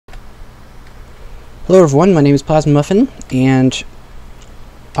Hello everyone, my name is PlasmaMuffin, and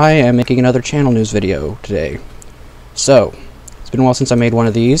I am making another channel news video today. So, it's been a while since I made one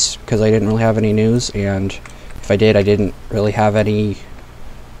of these, because I didn't really have any news, and if I did, I didn't really have any...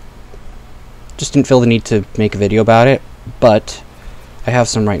 just didn't feel the need to make a video about it, but I have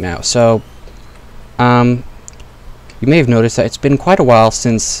some right now. So, you may have noticed that it's been quite a while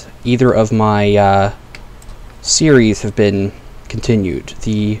since either of my series have been continued.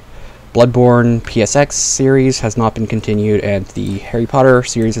 The Bloodborne PSX series has not been continued, and the Harry Potter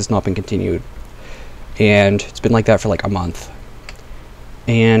series has not been continued. And it's been like that for like a month.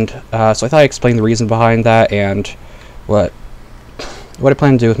 And so I thought I'd explain the reason behind that and what I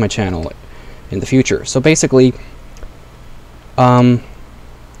plan to do with my channel in the future. So basically, I've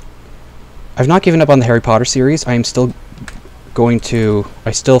not given up on the Harry Potter series. I still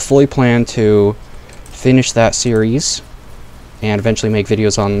fully plan to finish that series and eventually make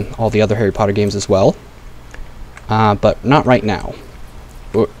videos on all the other Harry Potter games as well. But not right now.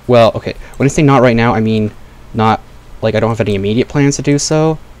 Well, okay, when I say not right now, I mean not, like, I don't have any immediate plans to do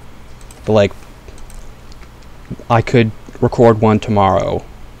so, but, like, I could record one tomorrow,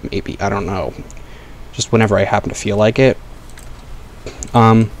 maybe, I don't know. Just whenever I happen to feel like it.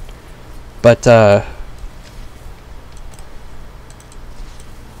 I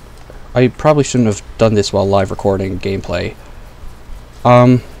probably shouldn't have done this while live recording gameplay.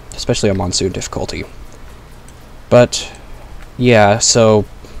 Especially on Monsoon difficulty. But, yeah, so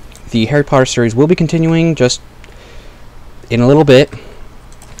the Harry Potter series will be continuing just in a little bit.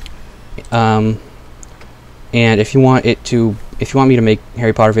 And if you want me to make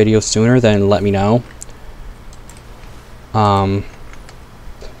Harry Potter videos sooner, then let me know.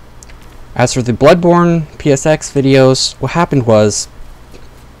 As for the Bloodborne PSX videos, what happened was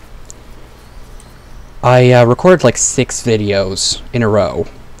I recorded like 6 videos in a row,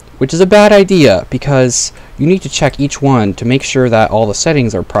 which is a bad idea because you need to check each one to make sure that all the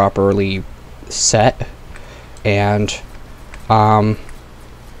settings are properly set. And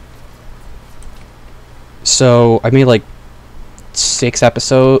so I made like 6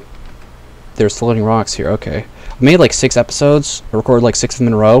 episodes. There's floating rocks here. Okay, I made like 6 episodes. I recorded like 6 of them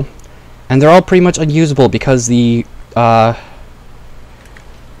in a row, and they're all pretty much unusable because the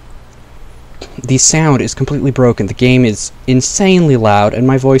sound is completely broken. The game is insanely loud, and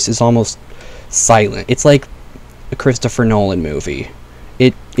my voice is almost silent. It's like a Christopher Nolan movie.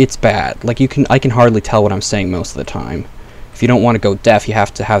 It's bad. Like, I can hardly tell what I'm saying most of the time. If you don't want to go deaf, you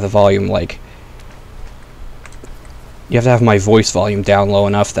have to have the volume, like, you have to have my voice volume down low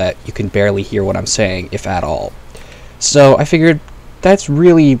enough that you can barely hear what I'm saying, if at all. So I figured that's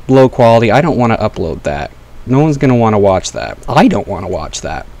really low quality. I don't want to upload that. No one's gonna want to watch that. I don't want to watch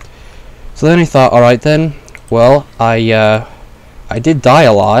that. So then I thought, alright then, well, I did die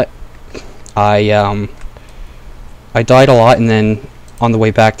a lot. I died a lot, and then on the way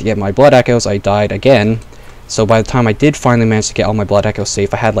back to get my blood echoes, I died again. So by the time I did finally manage to get all my blood echoes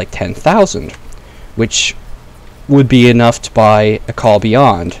safe, I had like 10,000, which would be enough to buy a Call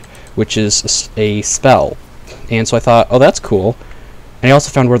Beyond, which is a spell. And so I thought, oh, that's cool. And I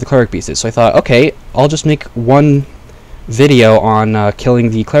also found where the Cleric Beast is, so I thought, okay, I'll just make one video on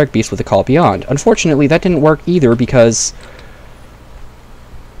killing the Cleric Beast with the Call Beyond. Unfortunately, that didn't work either because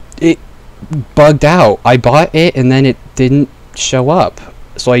it bugged out. I bought it and then it didn't show up.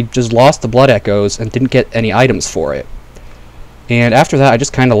 So I just lost the blood echoes and didn't get any items for it. And after that, I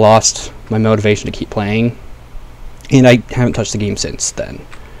just kind of lost my motivation to keep playing. And I haven't touched the game since then,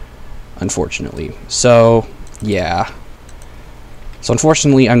 unfortunately. So, yeah. So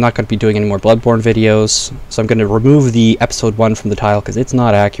unfortunately, I'm not going to be doing any more Bloodborne videos, so I'm going to remove the episode 1 from the title because it's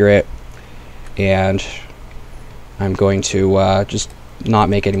not accurate, and I'm going to just not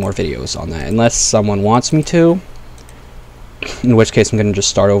make any more videos on that, unless someone wants me to, in which case I'm going to just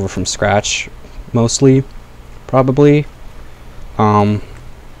start over from scratch, mostly, probably.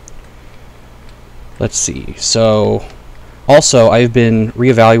 Let's see, so, also, I've been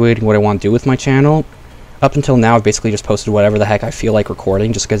reevaluating what I want to do with my channel. Up until now, I've basically just posted whatever the heck I feel like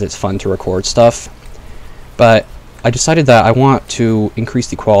recording, just because it's fun to record stuff. But I decided that I want to increase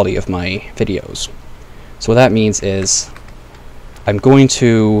the quality of my videos. So what that means is I'm going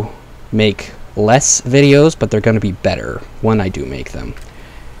to make less videos, but they're going to be better when I do make them.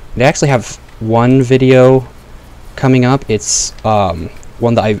 And I actually have one video coming up. It's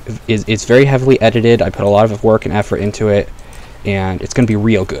one that it's very heavily edited. I put a lot of work and effort into it, and it's going to be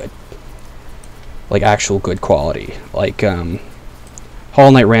real good. Like, actual good quality. Like, Hollow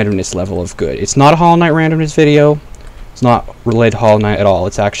Knight randomness level of good. It's not a Hollow Knight randomness video. It's not related to Hollow Knight at all.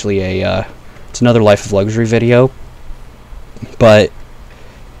 It's actually it's another Life of Luxury video. But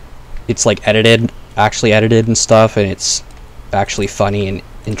it's like edited actually edited and stuff, and it's actually funny and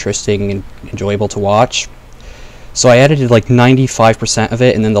interesting and enjoyable to watch. So I edited like 95% of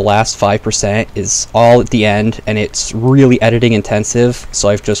it, and then the last 5% is all at the end, and it's really editing intensive, so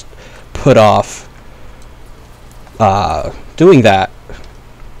I've just put off doing that.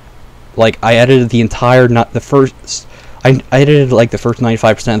 Like, I edited the entire, I edited like the first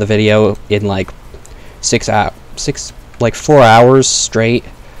 95% of the video in like 4 hours straight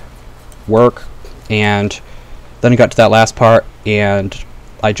work, and then I got to that last part and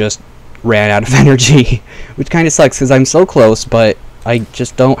I just ran out of energy, which kind of sucks because I'm so close, but I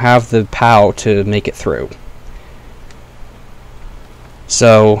just don't have the pow to make it through.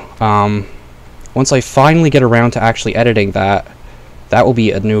 So once I finally get around to actually editing that will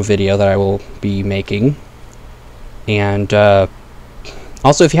be a new video that I will be making. And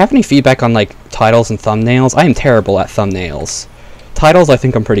also, if you have any feedback on like titles and thumbnails, I am terrible at thumbnails. Titles I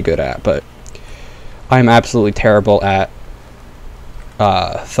think I'm pretty good at, but I'm absolutely terrible at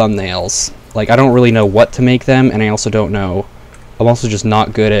thumbnails. Like, I don't really know what to make them, and I also don't know, I'm also just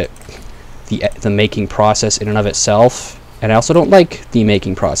not good at the making process in and of itself, and I also don't like the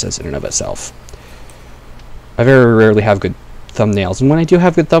making process in and of itself. I very rarely have good thumbnails, and when I do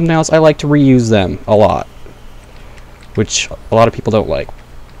have good thumbnails, I like to reuse them a lot, which a lot of people don't like.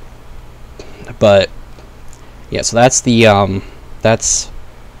 But yeah, so that's the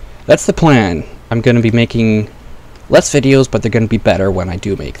plan. I'm going to be making less videos, but they're going to be better when I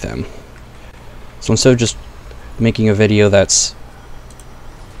do make them. So instead of just making a video that's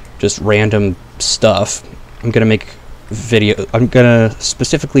just random stuff, I'm going to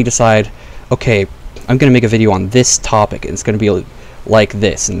specifically decide, okay, I'm going to make a video on this topic, and it's going to be like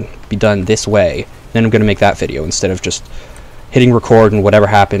this and be done this way. Then I'm going to make that video instead of just hitting record and whatever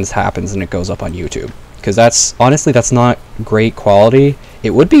happens and it goes up on YouTube. Because honestly, that's not great quality. It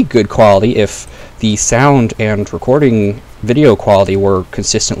would be good quality if the sound and recording video quality were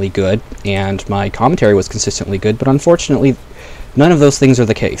consistently good and my commentary was consistently good, but unfortunately none of those things are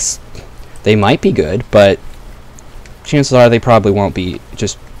the case. They might be good, but chances are they probably won't be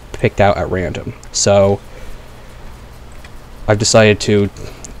just picked out at random. So I've decided to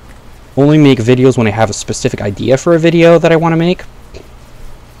only make videos when I have a specific idea for a video that I want to make.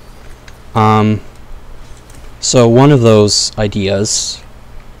 So one of those ideas,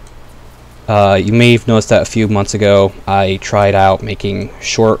 you may have noticed that a few months ago I tried out making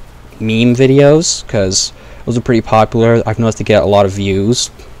short meme videos, because those are pretty popular. I've noticed they get a lot of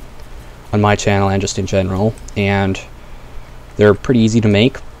views on my channel and just in general, and they're pretty easy to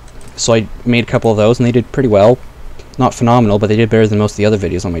make. So I made a couple of those and they did pretty well. Not phenomenal, but they did better than most of the other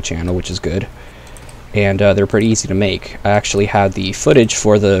videos on my channel, which is good. And they're pretty easy to make. I actually had the footage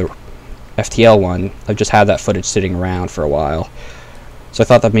for the FTL one. I've just had that footage sitting around for a while. So I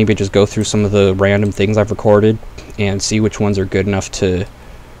thought that maybe I'd just go through some of the random things I've recorded and see which ones are good enough to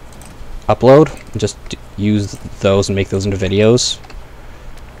upload, and just use those and make those into videos.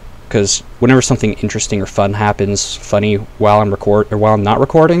 Because whenever something interesting or fun happens, funny, while I'm not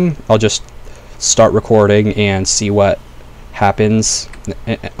recording, I'll just start recording and see what happens.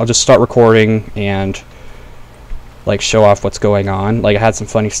 I'll just start recording and like show off what's going on. Like, I had some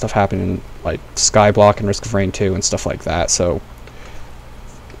funny stuff happen in like Skyblock and Risk of Rain 2 and stuff like that. So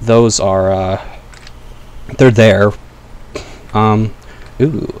those are they're there. Ooh,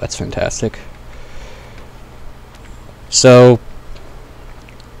 that's fantastic. So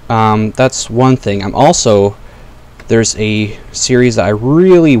that's one thing. There's a series that I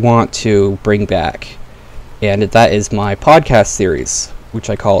really want to bring back, and that is my podcast series, which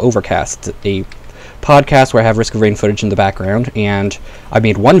I call Overcast. It's a podcast where I have Risk of Rain footage in the background, and I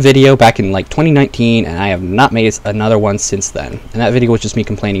made one video back in like 2019, and I have not made another one since then. And that video was just me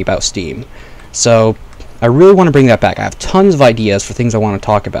complaining about Steam. So I really want to bring that back. I have tons of ideas for things I want to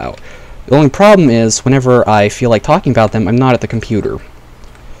talk about. The only problem is, whenever I feel like talking about them, I'm not at the computer.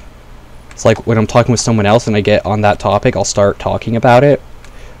 It's like when I'm talking with someone else and I get on that topic, I'll start talking about it.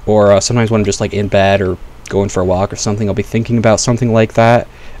 Or sometimes when I'm just like in bed or going for a walk or something, I'll be thinking about something like that.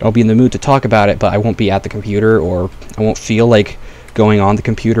 I'll be in the mood to talk about it, but I won't be at the computer, or I won't feel like going on the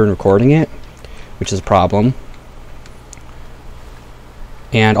computer and recording it, which is a problem.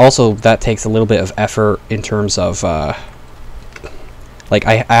 And also, that takes a little bit of effort in terms of, like,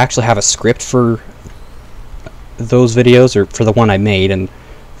 I actually have a script for those videos, or for the one I made, and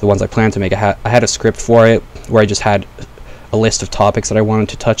the ones I plan to make. I had a script for it, where I just had a list of topics that I wanted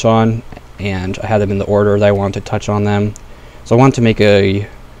to touch on, and I had them in the order that I wanted to touch on them. So I wanted to make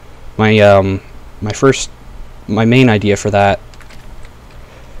my main idea for that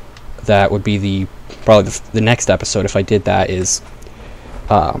would be probably the next episode if I did that, is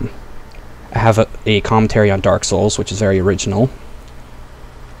I have a commentary on Dark Souls, which is very original.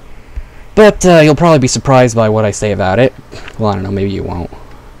 But you'll probably be surprised by what I say about it. Well, I don't know, maybe you won't.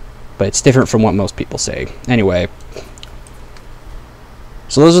 But it's different from what most people say. Anyway.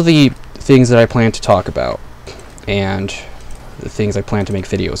 So those are the things that I plan to talk about. And the things I plan to make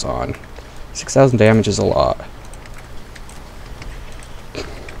videos on. 6,000 damage is a lot.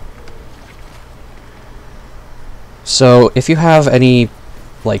 So if you have any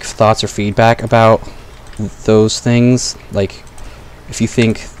like thoughts or feedback about those things, like if you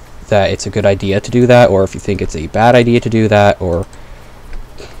think that it's a good idea to do that, or if you think it's a bad idea to do that, or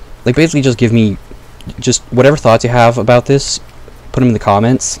like basically just give me just whatever thoughts you have about this, put them in the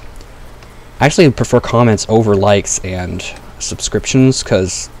comments. I actually prefer comments over likes and subscriptions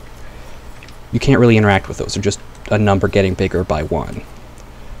because you can't really interact with those. They're just a number getting bigger by 1.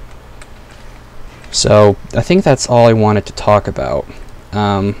 So I think that's all I wanted to talk about.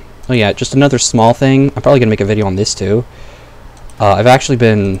 Oh yeah, just another small thing. I'm probably gonna make a video on this too. I've actually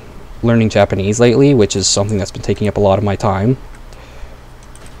been learning Japanese lately, which is something that's been taking up a lot of my time.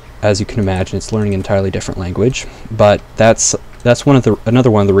 As you can imagine, it's learning an entirely different language. But that's another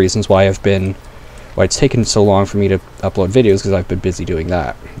one of the reasons why it's taken so long for me to upload videos, because I've been busy doing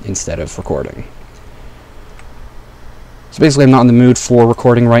that instead of recording. So basically, I'm not in the mood for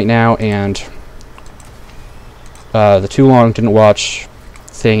recording right now, and the too long didn't watch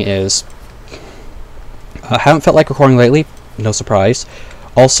thing is I haven't felt like recording lately, no surprise.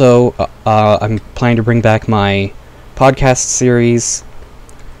 Also, I'm planning to bring back my podcast series.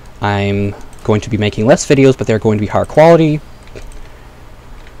 I'm going to be making less videos, but they're going to be higher quality.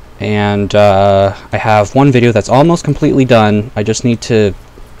 And I have one video that's almost completely done. I just need to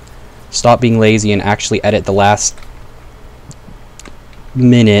stop being lazy and actually edit the last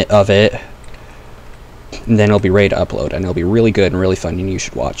minute of it. And then it'll be ready to upload, and it'll be really good and really fun, and you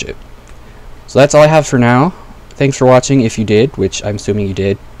should watch it. So that's all I have for now. Thanks for watching if you did, which I'm assuming you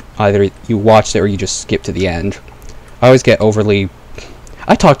did. Either you watched it or you just skipped to the end. I always get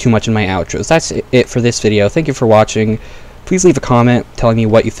I talk too much in my outros. That's it for this video. Thank you for watching. Please leave a comment telling me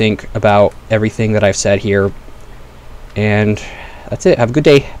what you think about everything that I've said here. And that's it. Have a good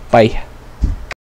day. Bye.